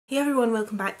Hey everyone,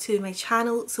 welcome back to my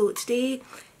channel. So today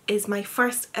is my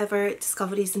first ever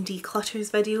Discoveries and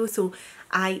Declutters video. So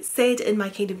I said in my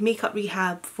kind of makeup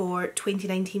rehab for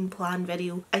 2019 plan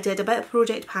video, I did a bit of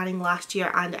project planning last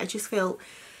year and I just felt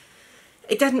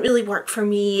it didn't really work for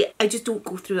me. I just don't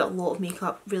go through a lot of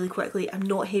makeup really quickly. I'm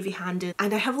not heavy handed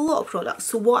and I have a lot of products.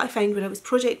 So what I found when I was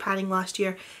project planning last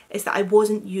year is that I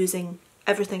wasn't using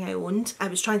everything I owned. I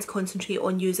was trying to concentrate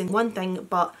on using one thing,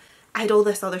 but I had all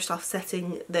this other stuff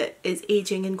sitting that is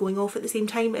aging and going off at the same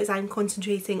time as I'm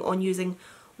concentrating on using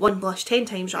one blush 10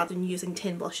 times rather than using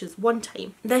 10 blushes one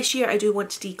time. This year I do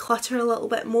want to declutter a little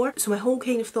bit more. So my whole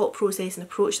kind of thought process and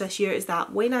approach this year is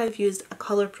that when I've used a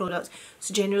colour product,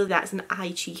 so generally that's an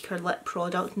eye, cheek or lip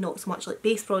product, not so much like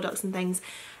base products and things,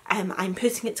 I'm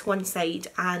putting it to one side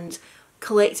and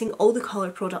collecting all the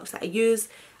colour products that I use,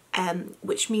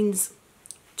 which means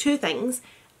two things.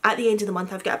 At the end of the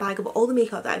month I've got a bag of all the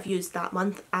makeup that I've used that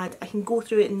month and I can go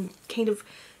through it and kind of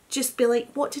just be like,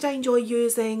 what did I enjoy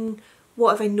using,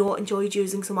 what have I not enjoyed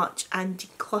using so much, and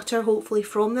declutter hopefully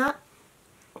from that.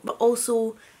 But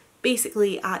also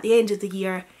basically at the end of the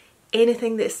year,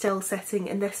 anything that's still sitting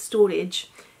in this storage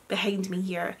behind me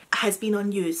here has been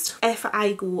unused. If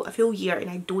I go a full year and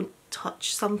I don't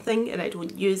touch something and I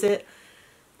don't use it,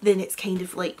 then it's kind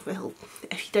of like, well,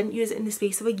 if you didn't use it in the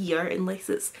space of a year, unless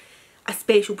it's a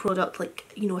special product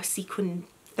like, you know, a sequin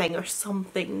thing or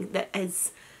something that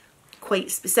is quite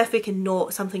specific and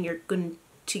not something you're going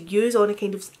to use on a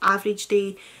kind of average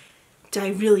day, do I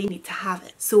really need to have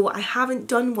it? So I haven't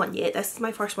done one yet. This is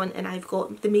my first one and I've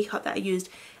got the makeup that I used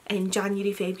in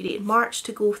January, February and March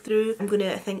to go through. I'm going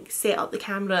to, I think, set up the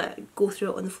camera, go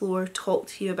through it on the floor, talk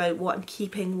to you about what I'm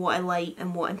keeping, what I like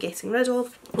and what I'm getting rid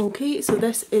of. Okay, so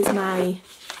this is my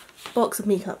box of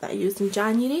makeup that I used in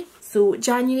January. So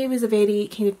January was a very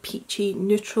kind of peachy,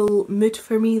 neutral mood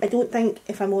for me. I don't think,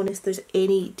 if I'm honest, there's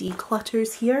any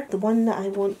declutters here. The one that I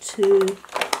want to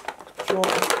draw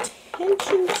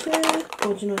attention to,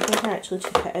 oh, do you know, I think I actually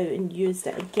took it out and used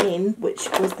it again, which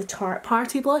was the Tarte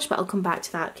Party Blush, but I'll come back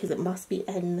to that because it must be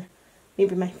in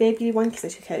maybe my February one because I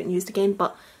took it out and used again.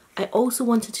 But I also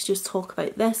wanted to just talk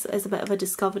about this as a bit of a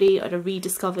discovery or a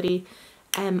rediscovery,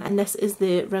 and this is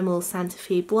the Rimmel Santa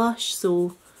Fe blush.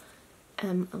 So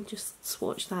I'll just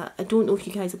swatch that. I don't know if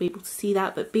you guys will be able to see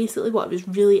that, but basically what I was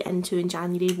really into in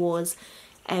January was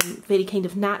very kind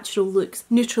of natural looks,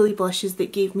 neutrally blushes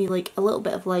that gave me like a little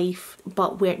bit of life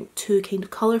but weren't too kind of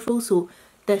colourful. So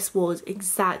this was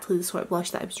exactly the sort of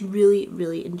blush that I was really,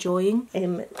 really enjoying.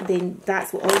 Then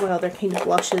that's what all my other kind of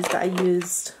blushes that I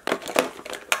used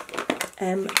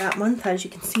that month, as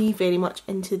you can see, very much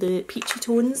into the peachy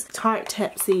tones. Tarte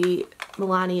Tipsy,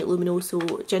 Milani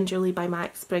Luminoso, Gingerly by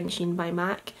MAC, Spring Sheen by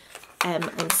MAC.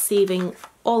 I'm saving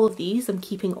all of these, I'm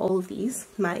keeping all of these.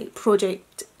 My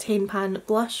Project 10 Pan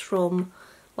blush from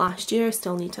last year, I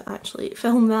still need to actually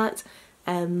film that.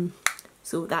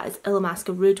 So that is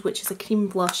Illamasqua Rude, which is a cream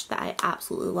blush that I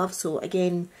absolutely love, so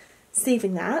again,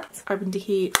 saving that. Urban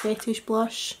Decay Fetish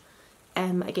blush.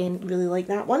 Again, really like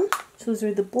that one. So those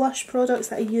are the blush products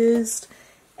that I used.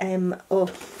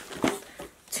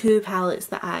 Two palettes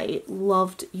that I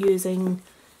loved using,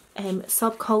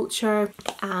 Subculture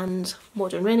and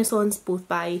Modern Renaissance, both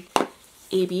by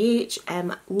ABH.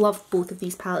 Love both of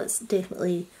these palettes,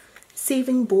 definitely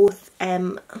saving both.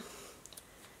 I'm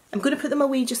going to put them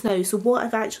away just now. So what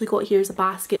I've actually got here is a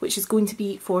basket which is going to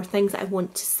be for things that I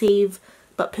want to save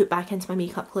but put back into my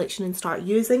makeup collection and start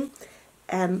using.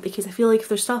 Because I feel like if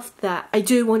there's stuff that I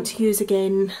do want to use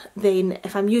again, then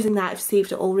if I'm using that, I've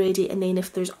saved it already, and then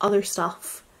if there's other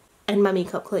stuff in my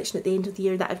makeup collection at the end of the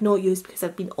year that I've not used because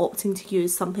I've been opting to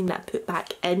use something that I put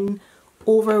back in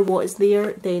over what is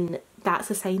there, then that's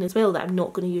a sign as well that I'm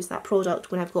not going to use that product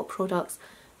when I've got products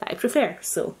that I prefer.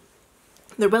 So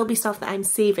there will be stuff that I'm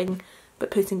saving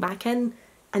but putting back in,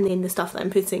 and then the stuff that I'm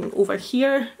putting over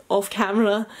here off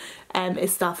camera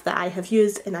is stuff that I have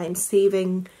used and I'm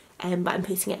saving, but I'm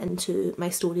putting it into my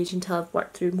storage until I've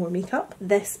worked through more makeup.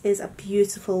 This is a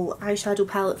beautiful eyeshadow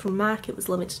palette from MAC. It was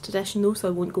limited edition though, so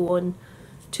I won't go on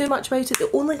too much about it.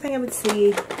 The only thing I would say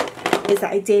is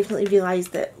that I definitely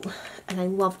realised that, and I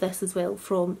love this as well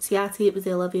from Ciati, it was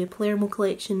the Olivia Palermo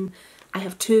collection. I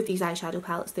have two of these eyeshadow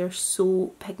palettes. They're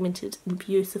so pigmented and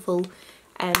beautiful.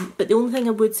 But the only thing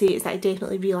I would say is that I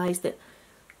definitely realised that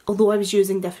although I was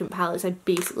using different palettes, I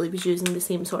basically was using the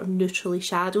same sort of neutrally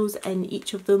shadows in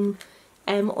each of them.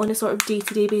 On a sort of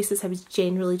day-to-day basis, I was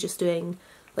generally just doing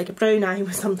like a brown eye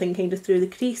with something kind of through the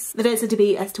crease. There is a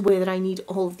debate as to whether I need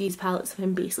all of these palettes if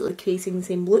I'm basically creating the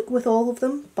same look with all of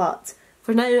them, but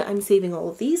for now I'm saving all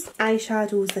of these.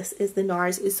 Eyeshadows, this is the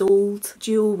NARS Isolde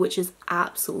duo, which is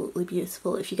absolutely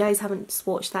beautiful. If you guys haven't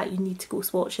swatched that, you need to go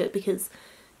swatch it, because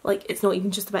like, it's not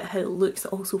even just about how it looks,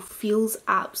 it also feels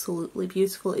absolutely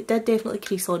beautiful. It did definitely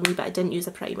crease on me, but I didn't use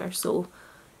a primer, so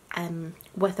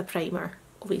with a primer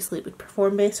obviously it would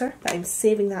perform better, but I'm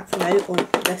saving that for now. Oh,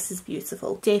 this is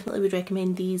beautiful. Definitely would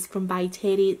recommend these from By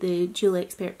Terry, the Jewel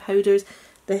Expert powders.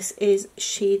 This is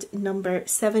shade number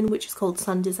 7, which is called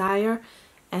Sun Desire,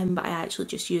 but I actually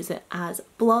just use it as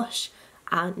blush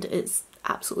and it's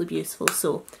absolutely beautiful.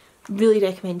 So really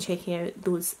recommend checking out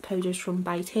those powders from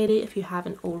By Terry if you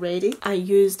haven't already. I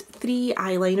used 3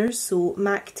 eyeliners, so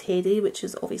MAC Teddy, which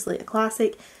is obviously a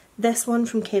classic, this one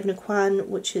from Kevyn Aucoin,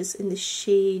 which is in the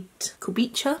shade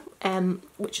Kobicha,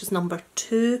 which is number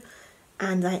 2,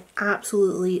 and I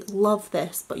absolutely love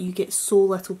this, but you get so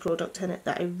little product in it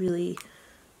that I really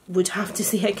would have to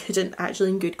say I couldn't actually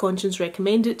in good conscience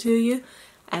recommend it to you.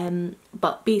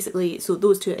 But basically, so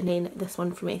those two, and then this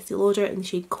one from Estee Lauder in the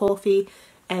shade Coffee.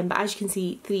 But as you can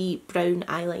see, 3 brown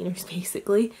eyeliners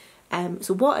basically.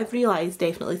 So what I've realised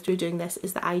definitely through doing this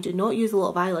is that I do not use a lot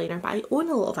of eyeliner, but I own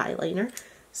a lot of eyeliner.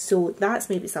 So that's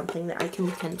maybe something that I can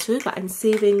look into, but I'm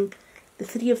saving the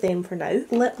 3 of them for now.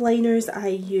 Lip liners, I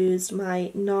used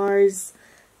my NARS,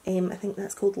 I think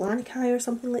that's called Lanikai or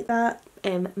something like that,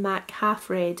 MAC Half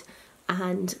Red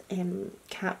and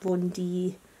Kat Von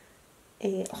D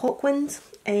Hawkwind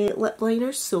lip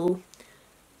liners, so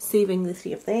saving the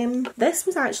 3 of them. This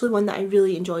was actually one that I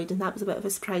really enjoyed, and that was a bit of a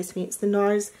surprise to me. It's the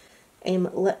NARS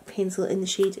lip pencil in the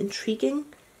shade Intriguing.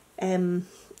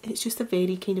 It's just a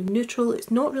very kind of neutral, it's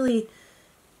not really,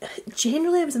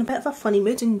 generally I was in a bit of a funny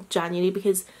mood in January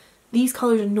because these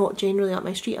colours are not generally up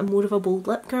my street. I'm more of a bold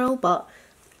lip girl, but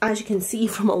as you can see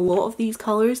from a lot of these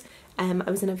colours, I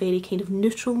was in a very kind of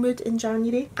neutral mood in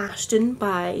January. Ashton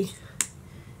by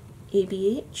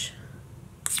ABH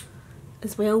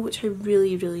as well, which I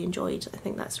really enjoyed. I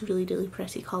think that's a really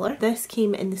pretty colour. This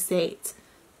came in the set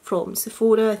from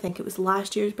Sephora, I think it was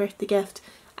last year's birthday gift,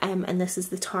 and this is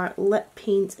the Tarte lip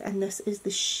paint, and this is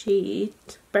the shade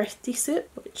Birthday Suit,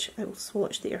 which I will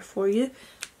swatch there for you.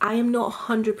 I am not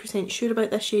 100% sure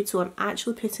about this shade, so I'm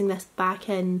actually putting this back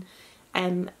in,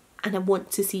 and I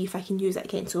want to see if I can use it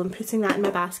again. So I'm putting that in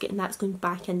my basket, and that's going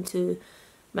back into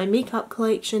my makeup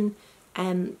collection,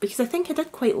 because I think I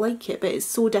did quite like it, but it's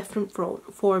so different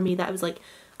for me that I was like,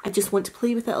 I just want to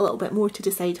play with it a little bit more to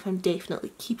decide if I'm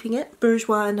definitely keeping it.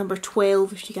 Bourjois number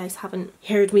 12, if you guys haven't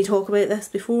heard me talk about this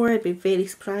before, I'd be very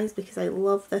surprised because I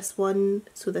love this one.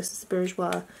 So this is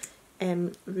Bourjois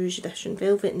Rouge Edition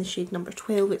Velvet in the shade number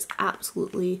 12. It's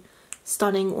absolutely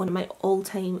stunning, one of my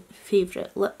all-time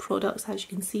favourite lip products. As you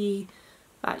can see,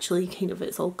 actually kind of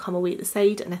it's all come away at the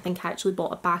side, and I think I actually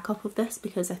bought a backup of this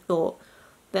because I thought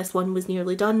this one was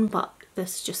nearly done, but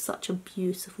this is just such a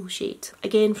beautiful shade.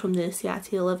 Again, from the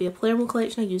Ciate Olivia Palermo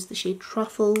collection, I used the shade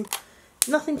Truffle.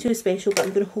 Nothing too special, but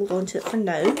I'm going to hold on to it for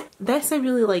now. This I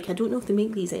really like. I don't know if they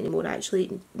make these anymore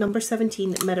actually. Number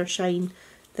 17, Mirror Shine.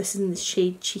 This is in the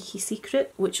shade Cheeky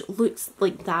Secret, which looks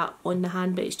like that on the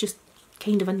hand, but it's just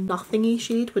kind of a nothingy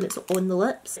shade when it's on the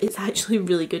lips. It's actually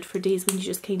really good for days when you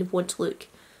just kind of want to look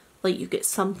like you get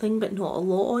something but not a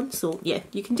lot on. So yeah,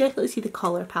 you can definitely see the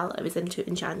colour palette I was into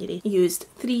in January. I used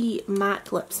 3 matte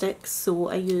lipsticks, so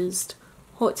I used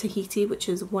Hot Tahiti, which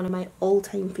is one of my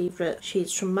all-time favourite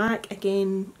shades from MAC.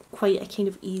 Again, quite a kind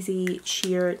of easy,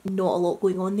 sheer, not a lot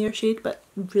going on there shade, but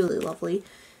really lovely.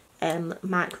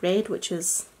 MAC Red, which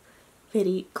is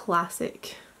very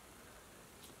classic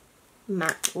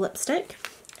matte lipstick,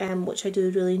 which I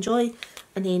do really enjoy.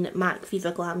 And then MAC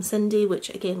Viva Glam Cindy, which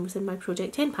again was in my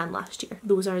Project 10 pan last year.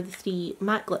 Those are the 3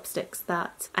 MAC lipsticks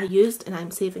that I used, and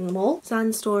I'm saving them all.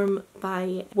 Sandstorm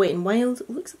by Wet n Wild. It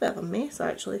looks a bit of a mess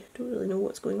actually. I don't really know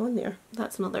what's going on there.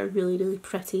 That's another really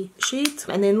pretty shade.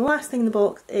 And then the last thing in the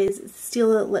box is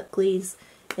Stila Lip Glaze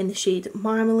in the shade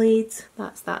Marmalade.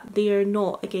 That's that there.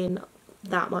 Not, again,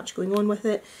 that much going on with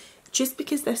it. Just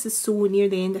because this is so near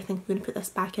the end, I think I'm going to put this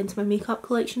back into my makeup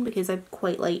collection because I'd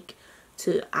quite like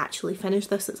to actually finish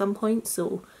this at some point,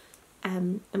 so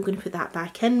I'm going to put that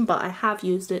back in, but I have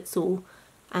used it, so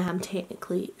I am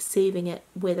technically saving it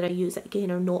whether I use it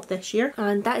again or not this year.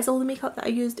 And that is all the makeup that I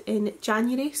used in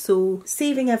January, so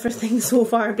saving everything so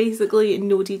far basically,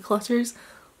 no declutters.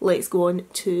 Let's go on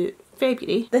to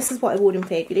February. This is what I wore in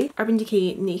February. Urban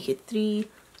Decay Naked 3,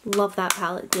 love that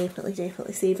palette,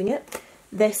 definitely saving it.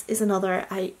 This is another,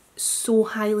 I so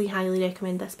highly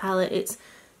recommend this palette. It's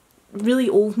really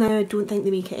old now, I don't think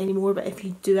they make it anymore, but if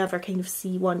you do ever kind of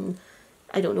see one,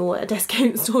 I don't know, at a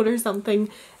discount store or something,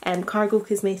 Cargo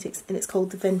Cosmetics, and it's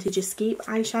called the Vintage Escape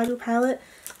eyeshadow palette,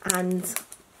 and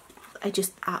I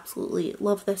just absolutely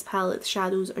love this palette. The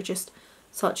shadows are just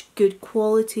such good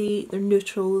quality, they're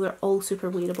neutral, they're all super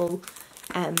wearable.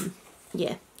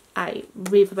 Yeah, I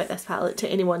rave about this palette to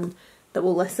anyone that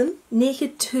will listen.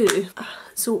 Naked 2.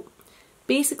 So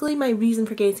basically my reason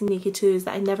for getting Naked 2 is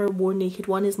that I never wore Naked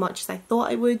 1 as much as I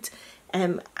thought I would.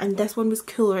 And this one was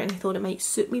cooler and I thought it might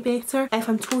suit me better. If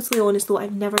I'm totally honest though,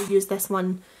 I've never used this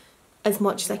one as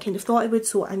much as I kind of thought I would,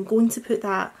 so I'm going to put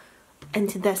that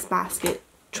into this basket,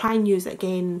 try and use it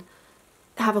again,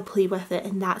 have a play with it,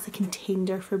 and that's a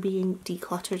contender for being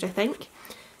decluttered, I think.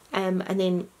 And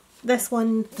then this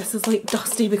one, this is like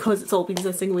dusty because it's all been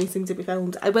sitting waiting to be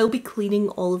filmed. I will be cleaning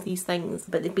all of these things,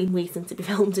 but they've been waiting to be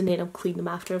filmed and then I'll clean them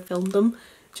after I've filmed them,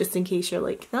 just in case you're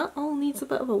like, that all needs a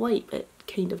bit of a wipe. It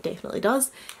kind of definitely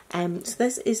does. So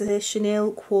this is a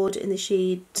Chanel quad in the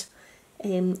shade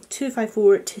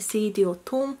 254 Tissé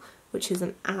d'Automne, which is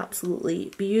an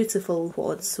absolutely beautiful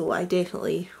quad, so I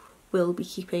definitely will be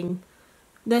keeping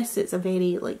this. It's a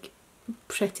very like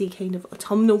pretty kind of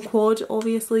autumnal quad,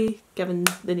 obviously, given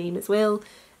the name as well.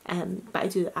 But I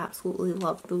do absolutely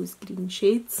love those green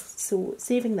shades, so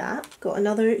saving that. Got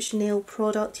another Chanel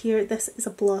product here. This is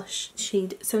a blush,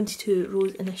 shade 72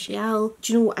 Rose Initiale.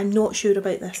 Do you know what, I'm not sure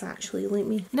about this actually.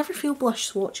 I never feel blush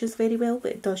swatches very well,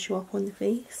 but it does show up on the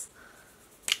face.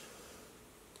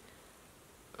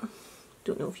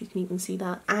 Don't know if you can even see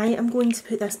that. I am going to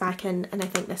put this back in, and I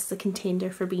think this is a contender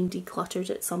for being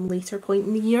decluttered at some later point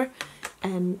in the year. But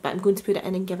I'm going to put it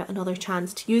in and give it another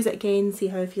chance to use it again, see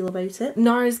how I feel about it.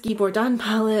 NARS Guy Bourdin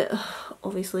palette,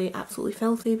 obviously absolutely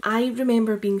filthy. I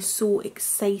remember being so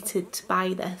excited by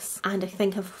this, and I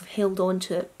think I've held on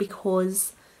to it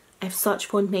because I have such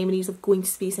fond memories of going to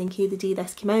Space NK the day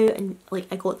this came out, and like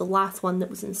I got the last one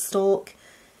that was in stock.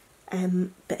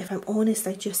 But if I'm honest,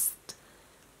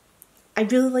 I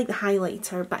really like the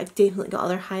highlighter, but I've definitely got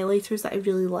other highlighters that I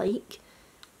really like.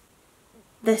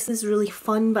 This is really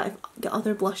fun, but I've got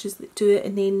other blushes that do it,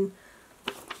 and then,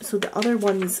 so the other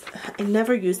ones, I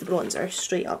never use the bronzer,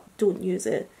 straight up, don't use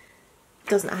it. It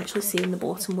doesn't actually say in the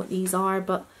bottom what these are,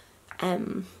 but,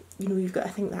 you know, you've got, I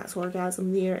think that's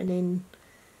Orgasm there, and then,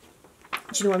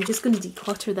 do you know, I'm just going to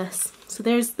declutter this. So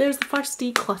there's the first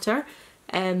declutter.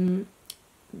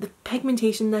 The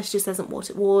pigmentation, this just isn't what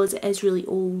it was, it is really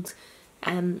old.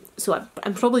 So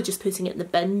I'm probably just putting it in the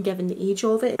bin given the age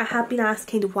of it. I have been asked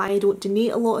kind of why I don't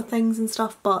donate a lot of things and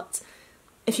stuff, but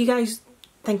if you guys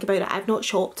think about it, I've not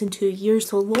shopped in 2 years,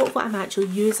 so a lot of what I'm actually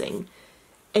using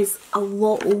is a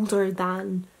lot older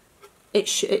than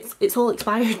it's all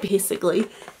expired basically.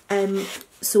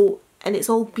 So, and it's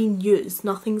all been used,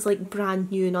 nothing's like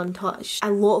brand new and untouched. A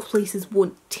lot of places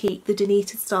won't take the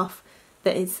donated stuff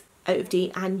that is out of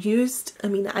date and used. I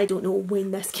mean, I don't know when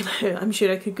this came out. I'm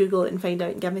sure I could Google it and find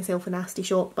out and give myself a nasty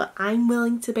shock, but I'm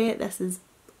willing to bet this is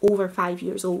over 5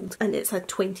 years old and it's a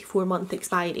 24-month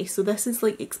expiry. So this is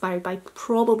like expired by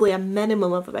probably a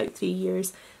minimum of about 3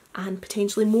 years and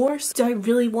potentially more. So do I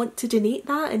really want to donate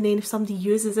that? And then if somebody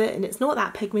uses it and it's not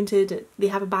that pigmented, they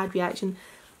have a bad reaction.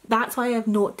 That's why I've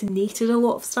not donated a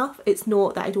lot of stuff. It's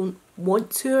not that I don't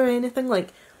want to or anything. Like,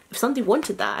 if somebody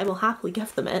wanted that, I will happily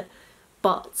give them it.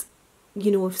 But,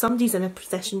 you know, if somebody's in a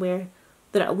position where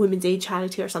they're at a women's aid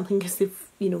charity or something because they've,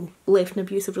 you know, left an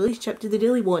abusive relationship, do they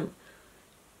really want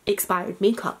expired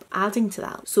makeup adding to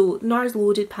that? So NARS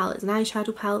Loaded palette is an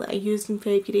eyeshadow palette that I used in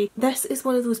February. This is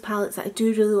one of those palettes that I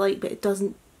do really like, but it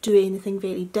doesn't do anything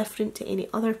very different to any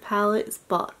other palettes.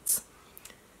 But,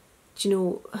 do you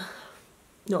know,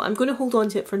 no, I'm going to hold on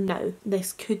to it for now.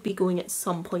 This could be going at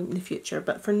some point in the future,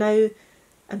 but for now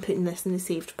I'm putting this in the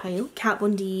saved pile. Kat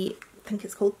Von D, I think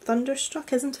it's called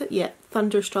Thunderstruck, isn't it? Yeah,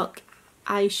 Thunderstruck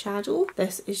eyeshadow.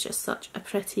 This is just such a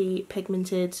pretty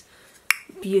pigmented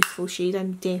beautiful shade.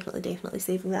 I'm definitely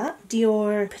saving that.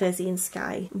 Dior Parisian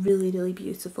Sky, really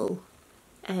beautiful.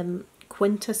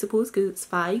 Quint, I suppose, because it's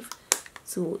 5,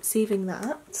 so saving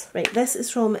that. Right, this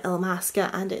is from Illamasqua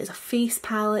and it is a face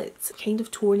palette. Kind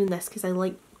of torn in this because I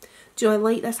like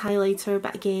this highlighter,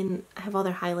 but again I have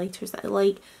other highlighters that I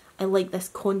like. I like this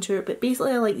contour, but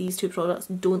basically I like these two products,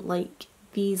 don't like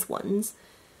these ones.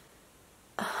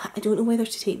 I don't know whether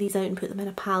to take these out and put them in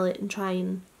a palette and try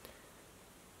and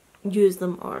use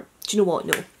them, or do you know what,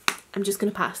 no, I'm just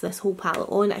going to pass this whole palette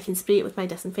on. I can spray it with my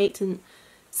disinfectant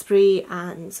spray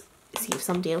and see if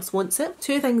somebody else wants it.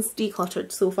 2 things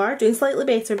decluttered so far, doing slightly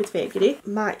better with February.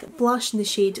 MAC blush in the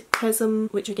shade Prism,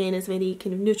 which again is very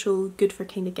kind of neutral, good for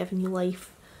kind of giving you life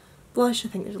blush. I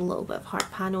think there's a little bit of heart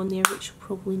pan on there which you'll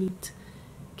probably need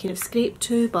kind of scrape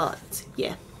to, but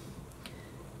yeah,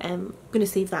 I'm going to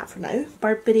save that for now.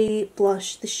 Burberry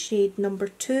blush, the shade number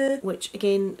 2, which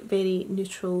again very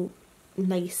neutral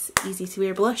nice, easy to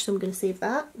wear blush, so I'm going to save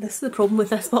that. This is the problem with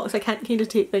this box, I can't kind of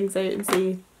take things out and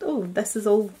say, oh, this is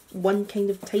all one kind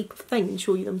of type of thing and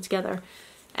show you them together.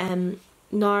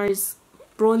 NARS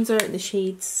bronzer in the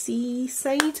shade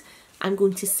Seaside, I'm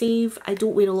going to save. I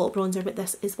don't wear a lot of bronzer, but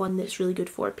this is one that's really good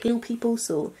for pale people,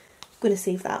 so I'm going to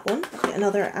save that one. I've got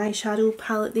another eyeshadow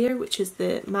palette there, which is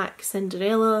the MAC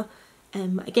Cinderella.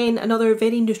 Again, another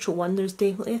very neutral one. There's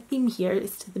definitely a theme here.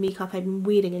 It's to the makeup I've been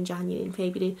wearing in January and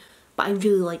February, but I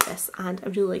really like this and I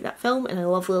really like that film and I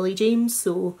love Lily James,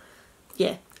 so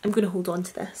yeah, I'm going to hold on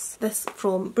to this. This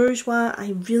from Bourjois,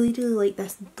 I really like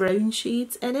this brown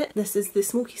shade in it. This is the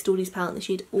Smoky Stories palette in the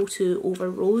shade 02 Over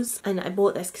Rose, and I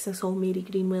bought this because I saw Mary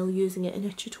Greenwell using it in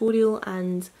a tutorial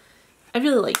and I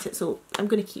really liked it, so I'm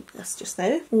going to keep this just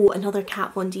now. Oh, another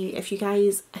Kat Von D. If you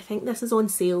guys, I think this is on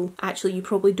sale. Actually, you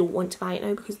probably don't want to buy it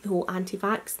now because of the whole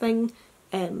anti-vax thing.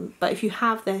 But if you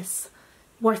have this,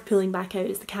 worth pulling back out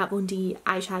is the Kat Von D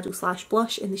eyeshadow slash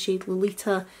blush in the shade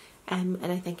Lolita. And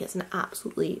I think it's an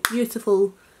absolutely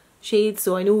beautiful shade.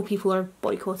 So I know people are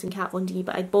boycotting Kat Von D,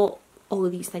 but I bought all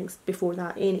of these things before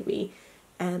that anyway.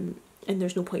 And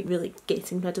there's no point really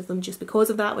getting rid of them just because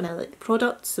of that when I like the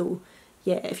product. So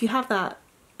yeah, if you have that,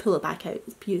 pull it back out,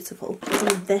 it's beautiful. So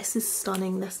this is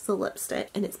stunning. This is a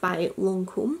lipstick and it's by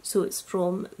Lancome. So it's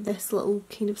from this little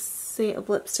kind of set of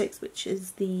lipsticks, which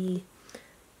is the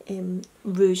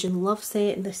Rouge in Love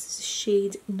set, and this is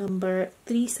shade number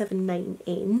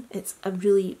 379N. It's a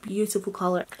really beautiful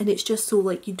colour and it's just so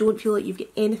like you don't feel like you've got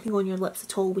anything on your lips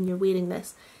at all when you're wearing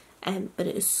this, but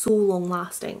it is so long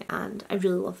lasting and I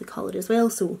really love the colour as well,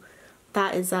 so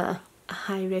that is a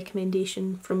high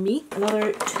recommendation from me.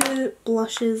 Another two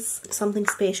blushes, Something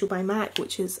Special by MAC,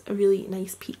 which is a really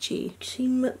nice peachy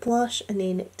cream blush, and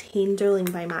then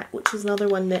Tenderling by MAC, which is another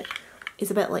one that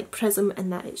is a bit like Prism in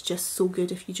that it's just so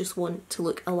good if you just want to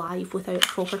look alive without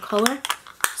proper colour.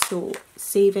 So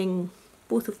saving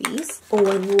both of these. Oh,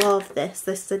 I love this.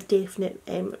 This is a definite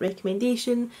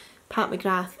recommendation. Pat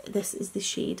McGrath, this is the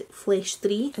shade Flesh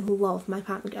 3. I love my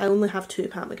Pat McGrath. I only have two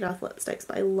Pat McGrath lipsticks,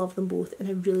 but I love them both and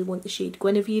I really want the shade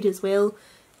Guinevere as well.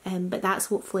 But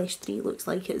that's what Flesh 3 looks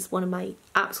like. It's one of my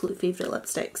absolute favourite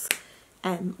lipsticks.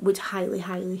 Would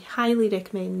highly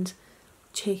recommend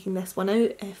checking this one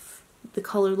out if the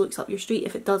colour looks up your street.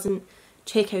 If it doesn't,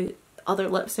 check out other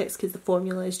lipsticks because the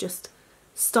formula is just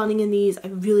stunning in these. I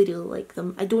really like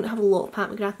them. I don't have a lot of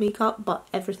Pat McGrath makeup, but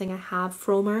everything I have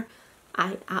from her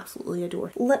I absolutely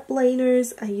adore. Lip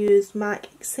liners, I used MAC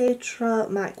Etc,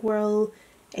 MAC Whirl.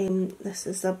 This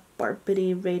is a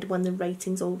Burberry red one, the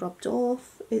writing's all rubbed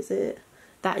off. Is it?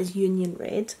 That is Union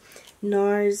Red.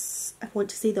 NARS, I want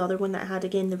to say the other one that I had,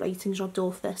 again the writing's rubbed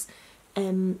off this,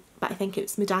 but I think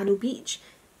it's Medano Beach.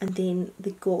 And then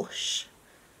the Gosh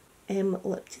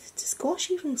lip. Does Gosh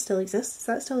even still exist? Is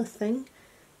that still a thing?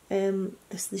 This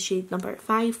is the shade number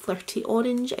 5, Flirty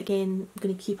Orange. Again, I'm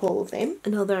going to keep all of them.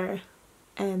 Another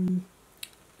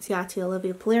Ciati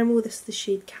Olivia Palermo. This is the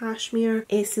shade Cashmere.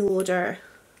 Estee Lauder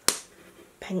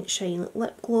Pink Shine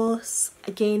Lip Gloss.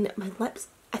 Again, my lips,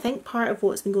 I think part of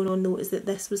what's been going on though is that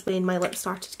this was when my lips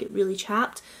started to get really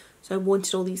chapped. So I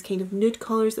wanted all these kind of nude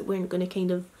colours that weren't going to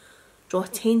kind of draw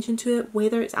attention to it.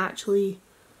 Whether it's actually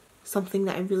something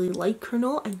that I really like or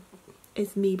not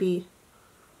is maybe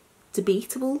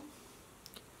debatable.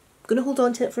 I'm going to hold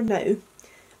on to it for now.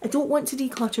 I don't want to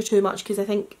declutter too much because I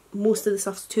think most of the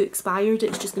stuff's too expired.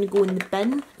 It's just going to go in the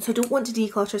bin. So I don't want to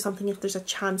declutter something if there's a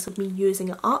chance of me using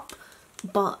it up.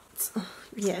 But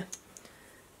yeah,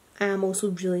 I am also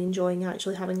really enjoying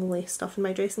actually having less stuff in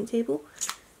my dressing table.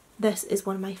 This is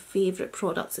one of my favourite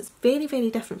products. It's very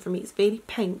different for me. It's very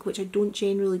pink, which I don't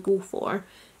generally go for.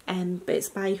 But it's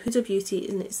by Huda Beauty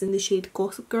and it's in the shade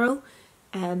Gossip Girl.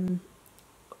 And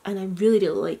I really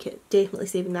like it. Definitely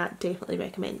saving that, definitely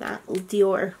recommend that.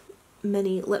 Dior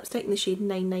mini lipstick in the shade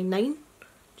 999,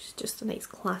 which is just a nice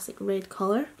classic red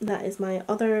colour. That is my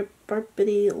other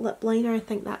Burberry lip liner. I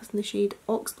think that's in the shade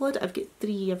Oxblood. I've got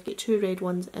three. I've got two red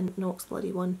ones and an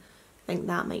Oxbloody one. I think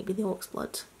that might be the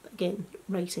Oxblood. Again,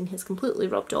 writing has completely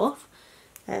rubbed off.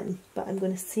 But I'm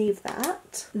going to save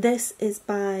that. This is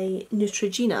by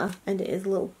Neutrogena and it is a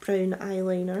little brown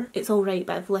eyeliner. It's alright,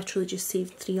 but I've literally just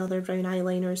saved 3 other brown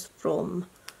eyeliners from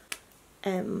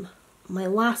my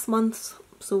last month's,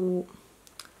 so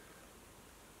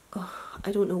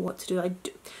I don't know what to do.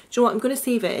 Do you know what, I'm going to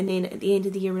save it and then at the end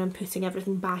of the year when I'm putting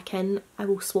everything back in, I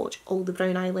will swatch all the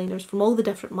brown eyeliners from all the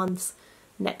different months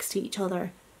next to each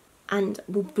other and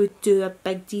we'll do a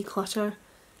big declutter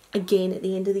again at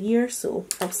the end of the year, so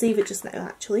I'll save it just now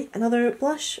actually. Another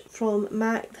blush from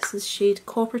MAC, this is shade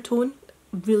Copper Tone.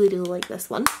 Really like this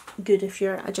one. Good if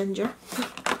you're a ginger.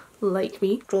 like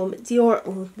me. From Dior,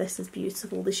 oh this is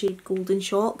beautiful, the shade Golden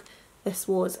Shock. This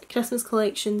was a Christmas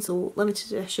collection, so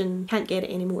limited edition, can't get it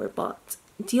anymore, but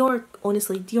Dior,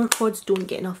 honestly, Dior quads don't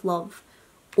get enough love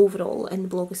overall in the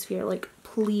blogosphere. Like,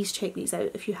 please check these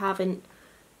out if you haven't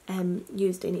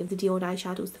used any of the Dior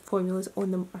eyeshadows. The formulas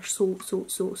on them are so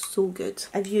good.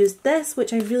 I've used this,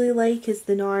 which I really like, is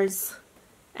the NARS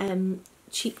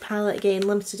cheek palette, again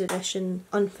limited edition,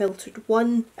 unfiltered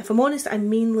one. If I'm honest, I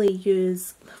mainly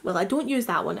use, well, I don't use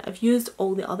that one, I've used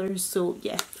all the others, so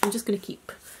yeah, I'm just going to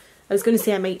keep, I was going to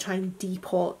say I might try and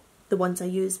depot the ones I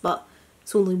use, but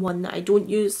it's only one that I don't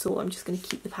use, so I'm just going to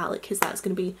keep the palette because that's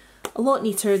going to be a lot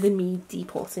neater than me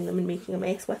depotting them and making a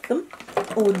mess with them.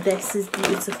 Oh, this is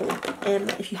beautiful.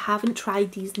 If you haven't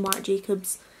tried these Marc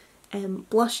Jacobs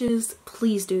blushes,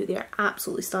 please do, they're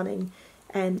absolutely stunning.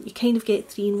 You kind of get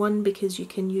 3 in 1 because you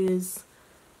can use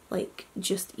like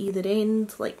just either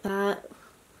end like that,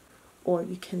 or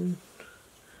you can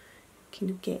kind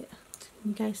of get,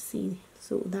 can you guys see?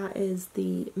 So that is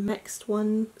the mixed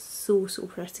one, so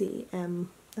pretty.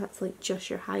 That's like just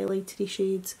your highlighted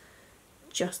shades,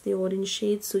 just the orange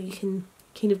shade, so you can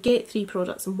kind of get 3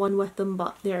 products in one with them,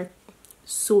 but they're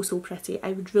so pretty.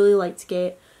 I would really like to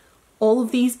get all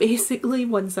of these basically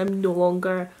once I'm no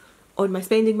longer on my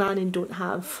spending ban and don't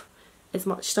have as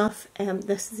much stuff.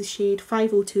 This is the shade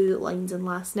 502 Lines in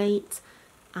Last Night,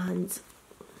 and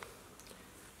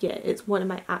yeah, it's one of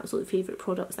my absolute favourite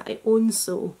products that I own,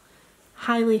 so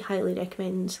highly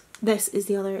recommend. This is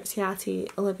the other Ciate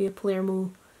Olivia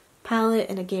Palermo palette,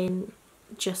 and again,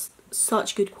 just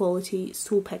such good quality,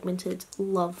 so pigmented,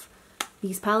 love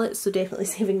these palettes, so definitely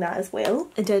saving that as well.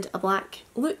 I did a black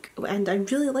look, and I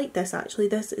really like this actually.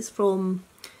 This is from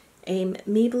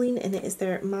Maybelline, and it is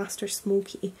their Master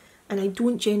Smoky, and I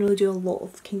don't generally do a lot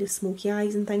of kind of smoky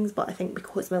eyes and things, but I think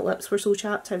because my lips were so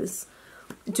chapped I was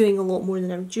doing a lot more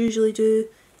than I would usually do.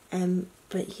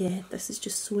 But yeah, this is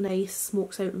just so nice,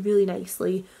 smokes out really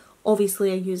nicely.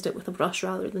 Obviously I used it with a brush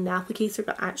rather than the applicator,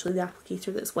 but actually the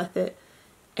applicator that's with it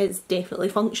is definitely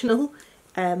functional.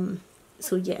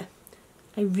 So yeah,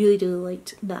 I really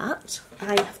liked that.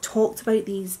 I have talked about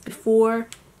these before.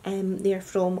 They're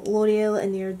from L'Oreal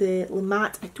and they're the Le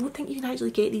Mat. I don't think you can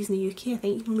actually get these in the UK, I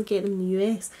think you can only get them in the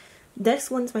US. This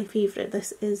one's my favourite.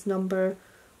 This is number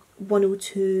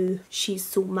 102 She's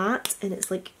So Matte, and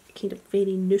it's like kind of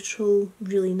very neutral,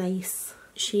 really nice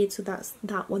shade, so that's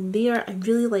that one there. I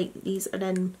really like these are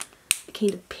in a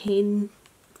kind of pen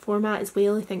format as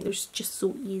well. I think they're just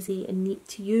so easy and neat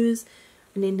to use.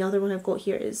 And then the other one I've got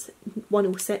here is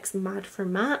 106 Mad for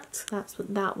Matte. That's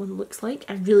what that one looks like.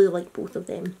 I really like both of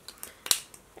them.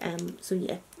 So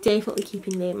yeah, definitely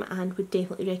keeping them, and would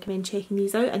definitely recommend checking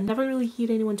these out. I never really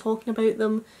hear anyone talking about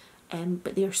them,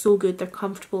 but they are so good. They're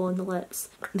comfortable on the lips.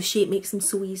 The shape makes them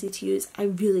so easy to use. I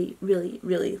really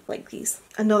like these.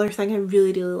 Another thing I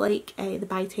really like, the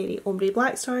By Terry Ombre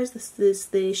Black Stars. This is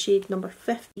the shade number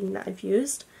 15 that I've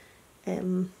used,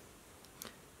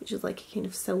 which is like a kind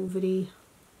of silvery,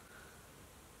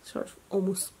 sort of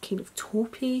almost kind of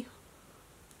taupey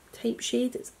type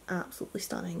shade. It's absolutely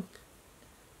stunning.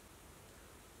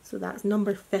 So that's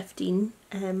number 15,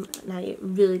 and I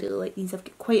really like these. I've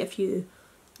got quite a few,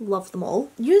 love them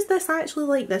all. Use this, I actually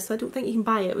like this, so I don't think you can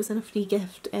buy it. It was in a free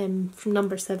gift from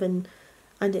number 7,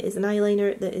 and it is an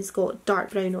eyeliner that has got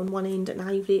dark brown on one end and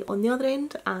ivory on the other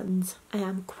end, and I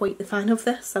am quite the fan of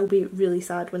this. I'll be really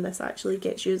sad when this actually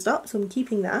gets used up, so I'm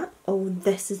keeping that. Oh,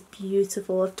 this is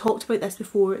beautiful. I've talked about this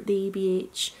before, the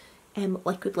BH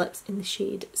liquid lips in the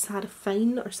shade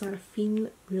Seraphine or Seraphine,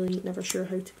 really never sure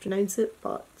how to pronounce it,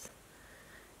 but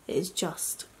it is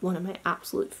just one of my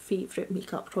absolute favourite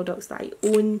makeup products that I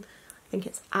own. I think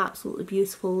it's absolutely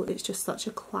beautiful. It's just such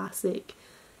a classic,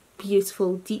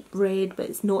 beautiful deep red, but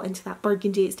it's not into that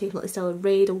burgundy, it's definitely still a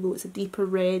red, although it's a deeper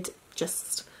red.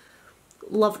 Just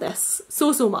love this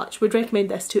so much, would recommend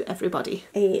this to everybody.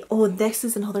 Oh, this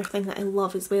is another thing that I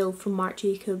love as well from Marc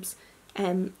Jacobs,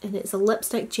 and it's a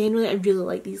lipstick. Generally I really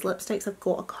like these lipsticks. I've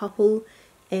got a couple.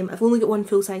 I've only got one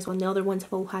full size one, the other ones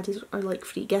I've all had are like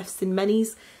free gifts and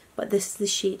minis, but this is the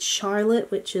shade Charlotte,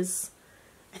 which is,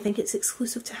 I think it's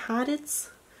exclusive to Harrods.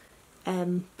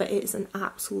 But it's an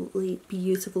absolutely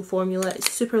beautiful formula.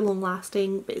 It's super long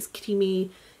lasting, but it's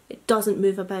creamy, it doesn't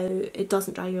move about, it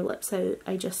doesn't dry your lips out.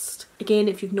 I just, again,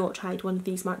 if you've not tried one of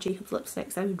these Marc Jacobs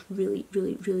lipsticks, I would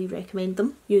really recommend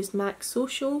them. Used MAC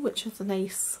Social, which is a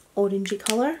nice orangey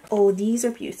colour. Oh, these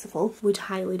are beautiful, would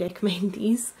highly recommend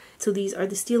these. So these are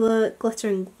the Stila Glitter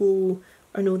and Glow,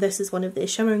 or no, this is one of the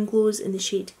Shimmer and Glows in the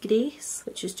shade Grace,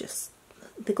 which is just,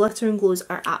 the glitter and glows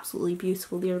are absolutely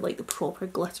beautiful. They're like the proper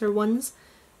glitter ones,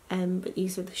 but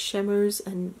these are the shimmers,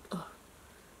 and oh,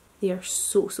 They are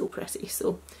so pretty.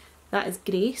 So that is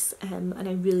Grace, and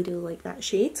I really like that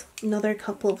shade. Another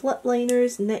couple of lip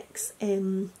liners,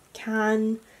 NYX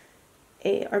Can,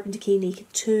 Urban Decay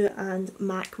Naked 2 and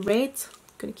MAC Red.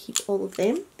 Going to keep all of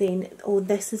them. Then, oh,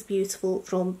 this is beautiful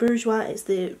from Bourjois. It's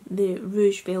the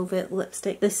Rouge Velvet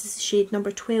lipstick. This is shade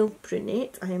number 12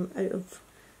 Brunette. I am out of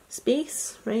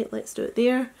space. Right, let's do it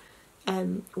there.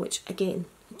 Which again,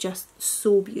 just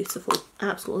so beautiful.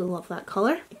 Absolutely love that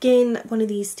colour. Again, one of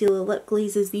these Stila lip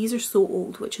glazes. These are so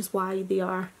old, which is why they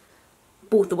are,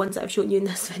 both the ones that I've shown you in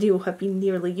this video have been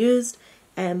nearly used.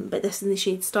 But this is in the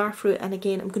shade Starfruit, and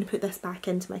again I'm going to put this back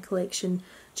into my collection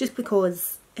just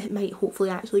because it might hopefully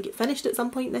actually get finished at some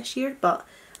point this year. But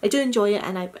I do enjoy it,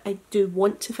 and I do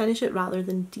want to finish it rather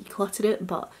than declutter it,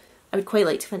 but I would quite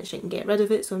like to finish it and get rid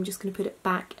of it, so I'm just going to put it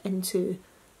back into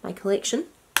my collection.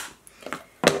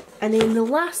 And then the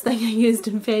last thing I used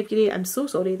in February, I'm so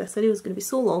sorry this video is going to be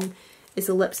so long, is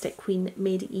the Lipstick Queen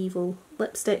Medieval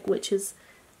lipstick, which is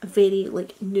a very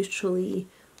like neutrally,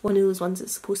 one of those ones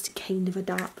that's supposed to kind of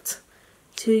adapt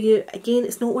to you. Again,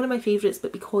 it's not one of my favourites,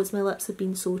 but because my lips have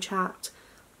been so chapped,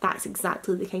 that's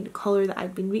exactly the kind of colour that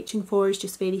I've been reaching for. It's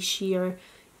just very sheer,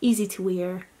 easy to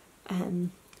wear.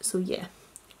 So yeah,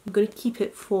 I'm going to keep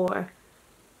it for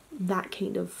that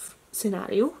kind of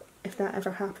scenario, if that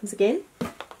ever happens again.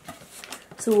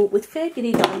 So with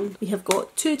February done, we have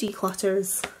got 2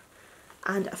 declutters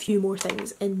and a few more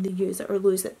things in the use it or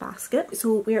lose it basket.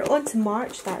 So we're on to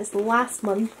March. That is the last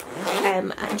month,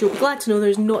 and you'll be glad to know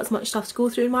there's not as much stuff to go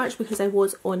through in March because I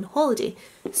was on holiday,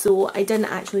 so I didn't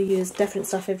actually use different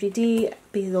stuff every day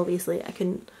because obviously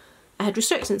I had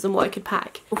restrictions on what I could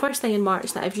pack. The first thing in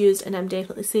March that I've used and I'm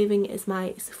definitely saving is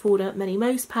my Sephora Minnie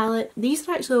Mouse palette. These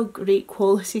are actually all great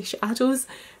quality shadows.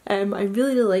 I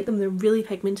really like them. They're really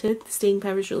pigmented. The staying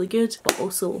power is really good, but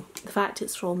also the fact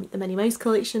it's from the Minnie Mouse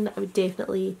collection, I would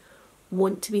definitely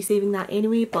want to be saving that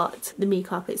anyway, but the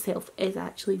makeup itself is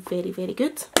actually very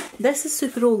good. This is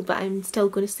super old, but I'm still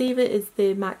going to save it. It's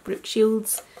the MAC Brooke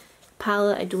Shields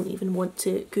palette. I don't even want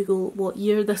to Google what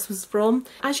year this was from.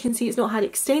 As you can see, it's not had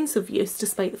extensive use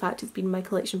despite the fact it's been in my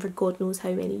collection for God knows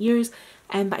how many years,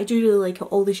 but I do really like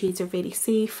it. All the shades are very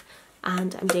safe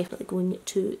and I'm definitely going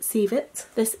to save it.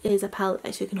 This is a palette I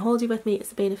took on holiday with me. It's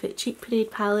the Benefit Cheek Parade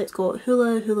palette. It's got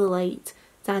Hula, Hula Light,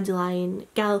 Dandelion,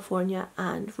 California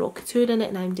and Raw Couture in it,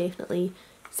 and I'm definitely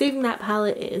saving that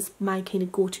palette. It is my kind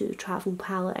of go-to travel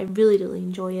palette. I really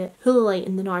enjoy it. Hula Light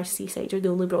and the NARS Seaside are the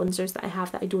only bronzers that I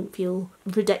have that I don't feel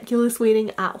ridiculous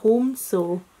wearing at home,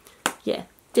 so yeah,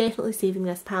 definitely saving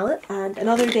this palette. And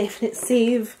another definite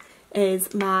save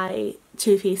is my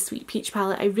Too Faced Sweet Peach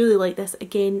palette. I really like this.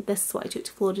 Again, this is what I took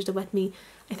to Florida with me.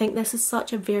 I think this is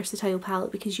such a versatile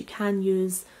palette because you can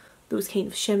use those kind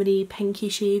of shimmery pinky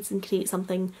shades and create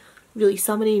something really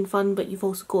summery and fun, but you've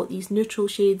also got these neutral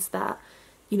shades that,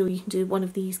 you know, you can do one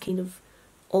of these kind of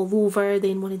all over,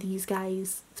 then one of these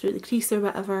guys through the crease or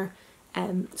whatever.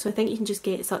 So I think you can just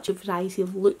get such a variety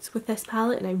of looks with this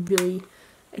palette, and I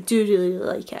do really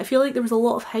like it. I feel like there was a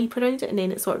lot of hype around it and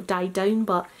then it sort of died down,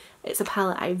 but it's a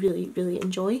palette I really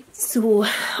enjoy. So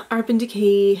Urban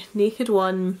Decay Naked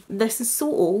 1. This is so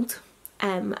old,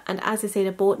 and as I said,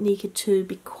 I bought Naked 2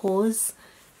 because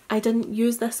I didn't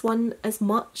use this one as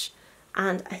much,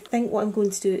 and I think what I'm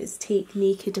going to do is take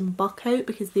Naked and Buck out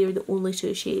because they're the only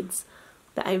 2 shades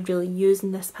that I really use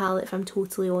in this palette, if I'm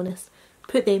totally honest.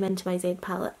 Put them into my Z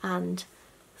palette and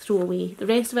throw away the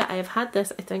rest of it. I have had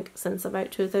this I think since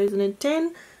about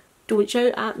 2010. Don't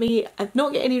shout at me. I've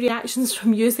not got any reactions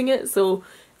from using it, so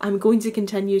I'm going to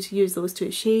continue to use those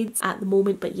 2 shades at the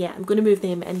moment, but yeah, I'm going to move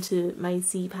them into my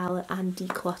Z palette and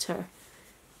declutter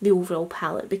the overall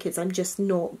palette because I'm just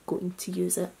not going to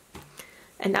use it.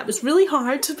 And that was really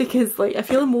hard because like I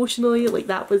feel emotionally like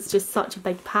that was just such a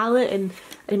big palette, and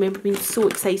I remember being so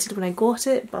excited when I got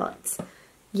it, but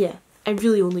yeah, I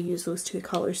really only use those 2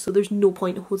 colours, so there's no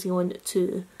point holding on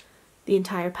to the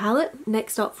entire palette.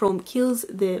 Next up from Kiehl's,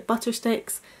 the Butter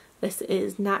Sticks. This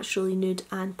is Naturally Nude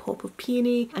and Pop of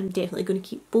Peony. I'm definitely going to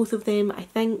keep both of them. I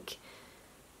think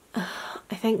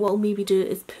what I'll maybe do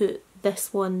is put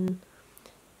this one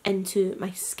into my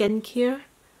skincare.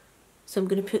 So I'm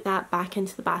going to put that back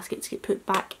into the basket to get put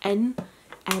back in,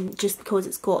 just because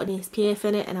it's got an SPF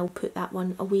in it, and I'll put that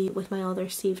one away with my other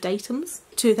saved items.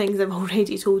 2 things I've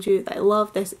already told you that I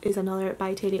love. This is another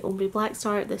By Terry Ombre Black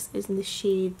Star. This is in the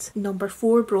shade number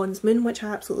 4 Bronze Moon, which I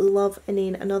absolutely love, and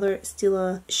then another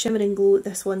Stila Shimmering Glow.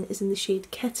 This one is in the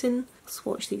shade Kitten. I'll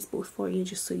swatch these both for you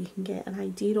just so you can get an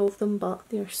idea of them, but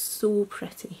they're so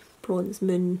pretty. Bronze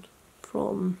Moon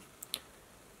from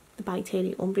the By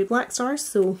Terry Ombre Black Stars.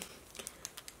 So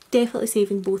definitely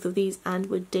saving both of these and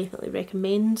would definitely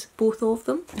recommend both of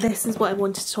them. This is what I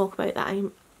wanted to talk about that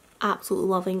I'm absolutely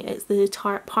loving. It's the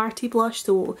Tarte Party Blush.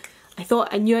 So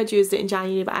I knew I'd used it in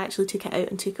January, but I actually took it out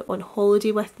and took it on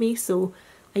holiday with me, so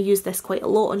I used this quite a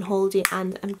lot on holiday,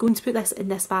 and I'm going to put this in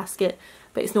this basket,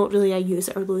 but it's not really a use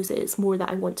it or lose it, it's more that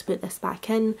I want to put this back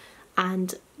in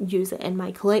and use it in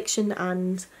my collection,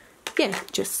 and yeah,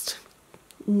 just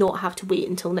not have to wait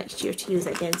until next year to use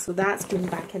it again. So that's going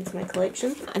back into my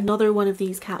collection. Another one of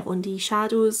these Kat Von D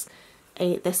shadows.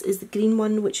 This is the green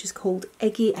one, which is called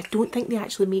Iggy. I don't think they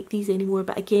actually make these anymore,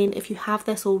 but again, if you have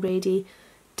this already,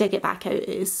 dig it back out. It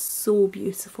is so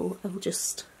beautiful. I will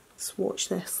just swatch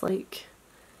this. Like,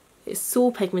 it's so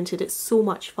pigmented, it's so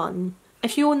much fun.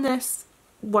 If you own this,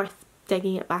 worth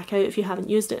digging it back out if you haven't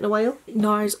used it in a while.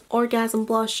 NARS Orgasm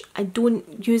Blush. I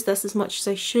don't use this as much as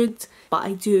I should, but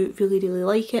I do really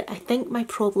like it. I think my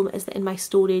problem is that in my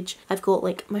storage I've got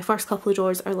like my first couple of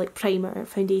drawers are like primer,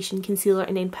 foundation, concealer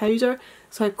and then powder,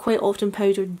 so I quite often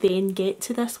powder then get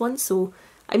to this one, so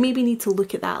I maybe need to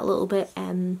look at that a little bit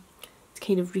to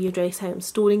kind of readdress how I'm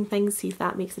storing things, see if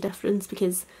that makes a difference,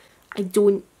 because I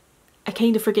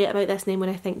kind of forget about this, and then when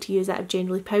I think to use it I've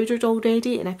generally powdered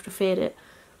already and I prefer it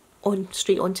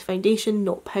straight onto foundation,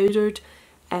 not powdered.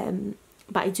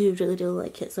 But I do really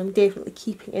like it, so I'm definitely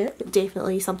keeping it. But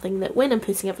definitely something that when I'm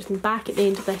putting everything back at the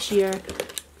end of this year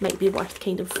might be worth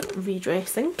kind of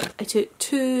redressing. I took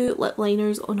 2 lip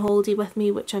liners on holiday with me,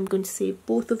 which I'm going to save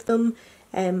both of them.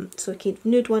 So a kind of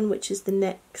nude one, which is the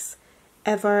NYX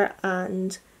Ever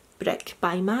and Brick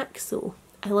by MAC. So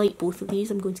I like both of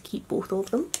these, I'm going to keep both of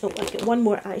them. Oh, I've got one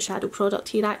more eyeshadow product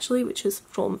here actually, which is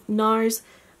from NARS,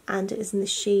 and it is in the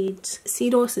shade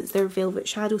Ceros. It's their Velvet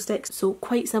Shadow Sticks, so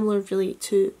quite similar really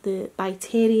to the By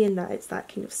Terry in that it's that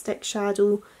kind of stick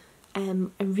shadow.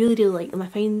 I really like them. I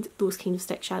find those kind of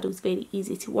stick shadows very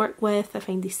easy to work with. I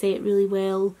find they set really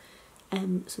well.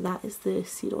 So that is the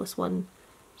Ceros one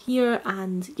here,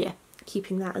 and yeah,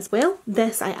 keeping that as well.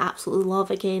 This I absolutely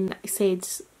love. Again, I said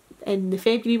in the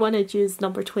February one I'd use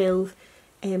number 12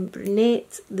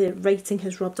 Brunette. The writing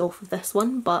has rubbed off of this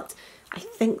one, but I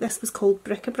think this was called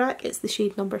Bric-a-Brac. It's the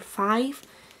shade number 5,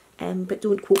 but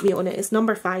don't quote me on it. It's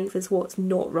number 5 is what's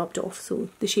not rubbed off, so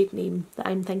the shade name that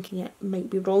I'm thinking it might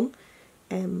be wrong.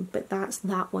 But that's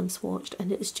that one swatched,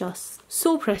 and it's just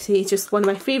so pretty. Just one of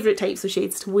my favourite types of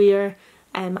shades to wear.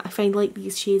 I find like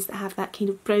these shades that have that kind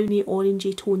of browny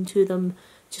orangey tone to them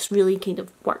just really kind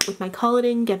of work with my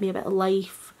colouring, give me a bit of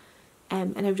life,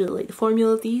 and I really like the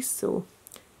formula of these, so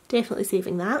definitely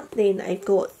saving that. Then I've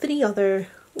got 3 other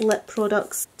lip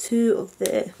products, 2 of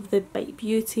the Bite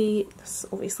Beauty. This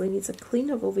obviously needs a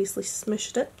clean, I've obviously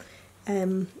smushed it.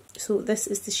 So this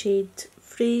is the shade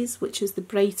Phrase, which is the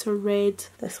brighter red.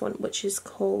 This one, which is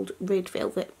called Red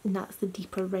Velvet, and that's the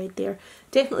deeper red there.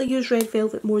 Definitely use Red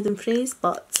Velvet more than Phrase,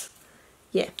 but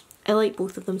yeah, I like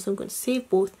both of them, so I'm going to save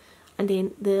both. And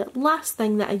then the last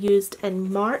thing that I used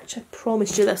in March, I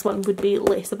promised you this one would be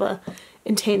less of a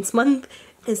intense month,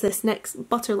 is this NYX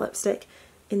Butter Lipstick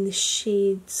in the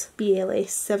shade BLS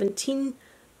 17,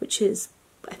 which is,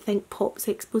 I think, Pop's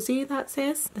Expose that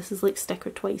says. This is like sticker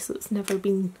twice, so it's never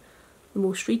been the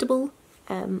most readable.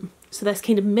 So this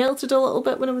kind of melted a little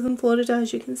bit when I was in Florida,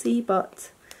 as you can see,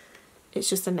 but it's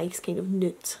just a nice kind of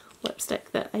nude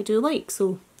lipstick that I do like,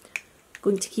 so I'm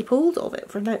going to keep hold of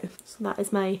it for now. So that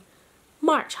is my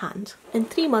March hand. In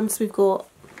 3 months we've got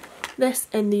this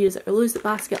in the use it or lose it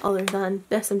basket. Other than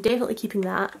this, I'm definitely keeping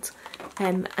that.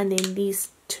 And then these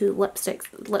 2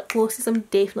 lipsticks, lip glosses, I'm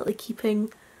definitely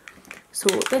keeping. So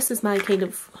this is my kind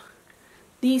of,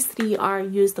 these 3 are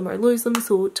use them or lose them.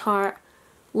 So Tarte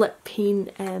Lip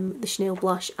Paint, the Chanel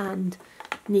blush, and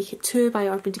Naked 2 by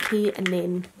Urban Decay, and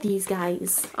then these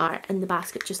guys are in the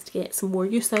basket just to get some more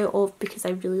use out of because I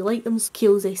really like them. So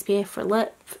Kiehl's SPF for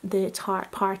lip, the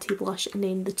Tarte Party blush, and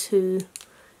then the 2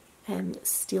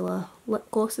 Stila lip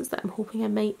glosses that I'm hoping I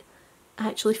might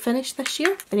actually finish this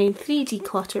year. And then 3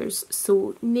 declutters,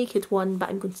 so Naked 1, but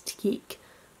I'm going to take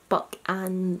Buck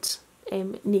and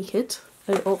Naked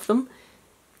out of them.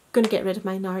 Going to get rid of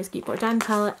my NARS Geek Bourdain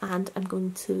palette, and I'm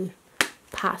going to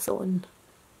pass on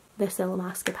this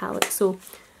Illamasqua palette. So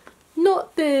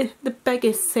not the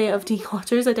biggest set of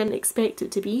declutters, I didn't expect it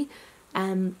to be,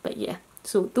 but yeah,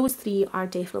 so those 3 are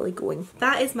definitely going.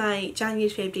 That is my January,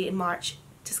 February and March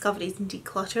discoveries and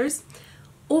declutters.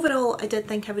 Overall, I did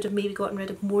think I would have maybe gotten rid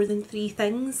of more than 3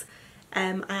 things.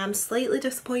 I am slightly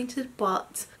disappointed,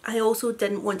 but I also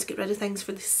didn't want to get rid of things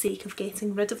for the sake of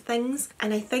getting rid of things.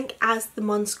 And I think as the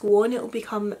months go on, it'll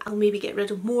become, I'll maybe get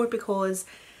rid of more, because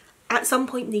at some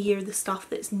point in the year the stuff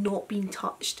that's not been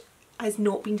touched has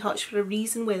not been touched for a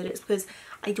reason, whether it's because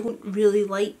I don't really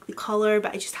like the colour,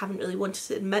 but I just haven't really wanted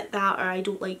to admit that, or I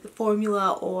don't like the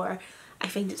formula, or I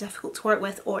find it difficult to work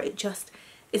with, or it just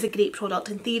is a great product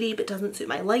in theory but doesn't suit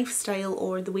my lifestyle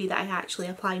or the way that I actually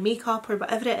apply makeup, or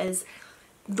whatever it is.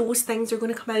 Those things are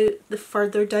going to come out the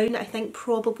further down. I think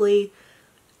probably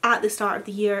at the start of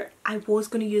the year I was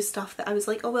going to use stuff that I was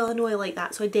like, oh well, I know I like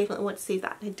that, so I definitely want to save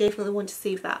that, and I definitely want to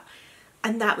save that,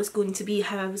 and that was going to be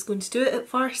how I was going to do it at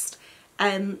first.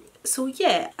 So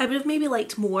yeah, I would have maybe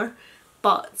liked more,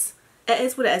 but it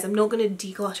is what it is. I'm not going to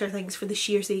declutter things for the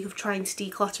sheer sake of trying to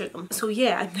declutter them. So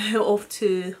yeah, I'm now off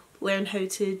to learn how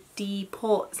to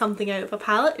depot something out of a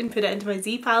palette and put it into my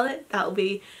Z palette. That'll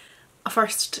be a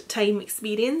first time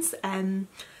experience.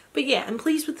 But yeah, I'm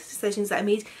pleased with the decisions that I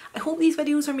made. I hope these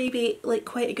videos are maybe like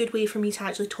quite a good way for me to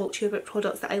actually talk to you about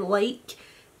products that I like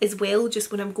as well,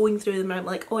 just when I'm going through them and I'm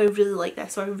like, oh, I really like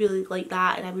this, or I really like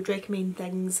that, and I would recommend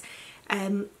things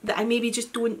that I maybe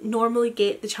just don't normally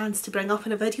get the chance to bring up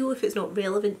in a video if it's not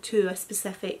relevant to a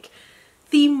specific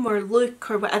theme or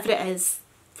look or whatever it is,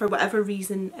 for whatever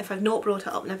reason. If I've not brought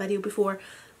it up in a video before,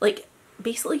 like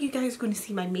basically you guys are going to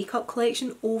see my makeup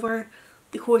collection over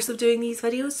the course of doing these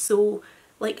videos, so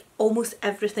like almost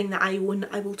everything that I own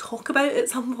I will talk about at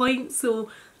some point, so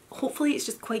hopefully it's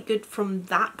just quite good from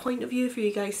that point of view for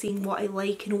you guys seeing what I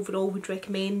like and overall would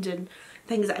recommend, and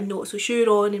things that I'm not so sure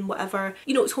on and whatever.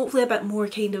 You know, it's hopefully a bit more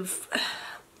kind of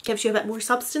gives you a bit more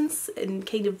substance and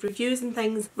kind of reviews and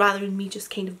things, rather than me just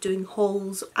kind of doing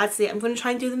hauls. I'd say I'm going to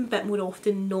try and do them a bit more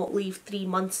often, not leave 3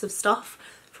 months of stuff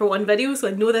for one video. So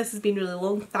I know this has been really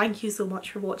long. Thank you so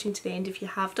much for watching to the end if you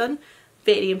have done.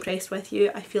 Very impressed with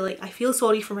you. I feel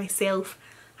sorry for myself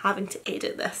having to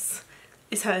edit this,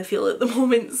 is how I feel at the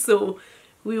moment, so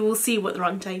we will see what the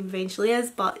runtime eventually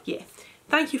is. But yeah,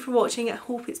 thank you for watching. I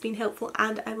hope it's been helpful,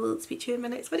 and I will speak to you in my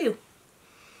next video.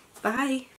 Bye!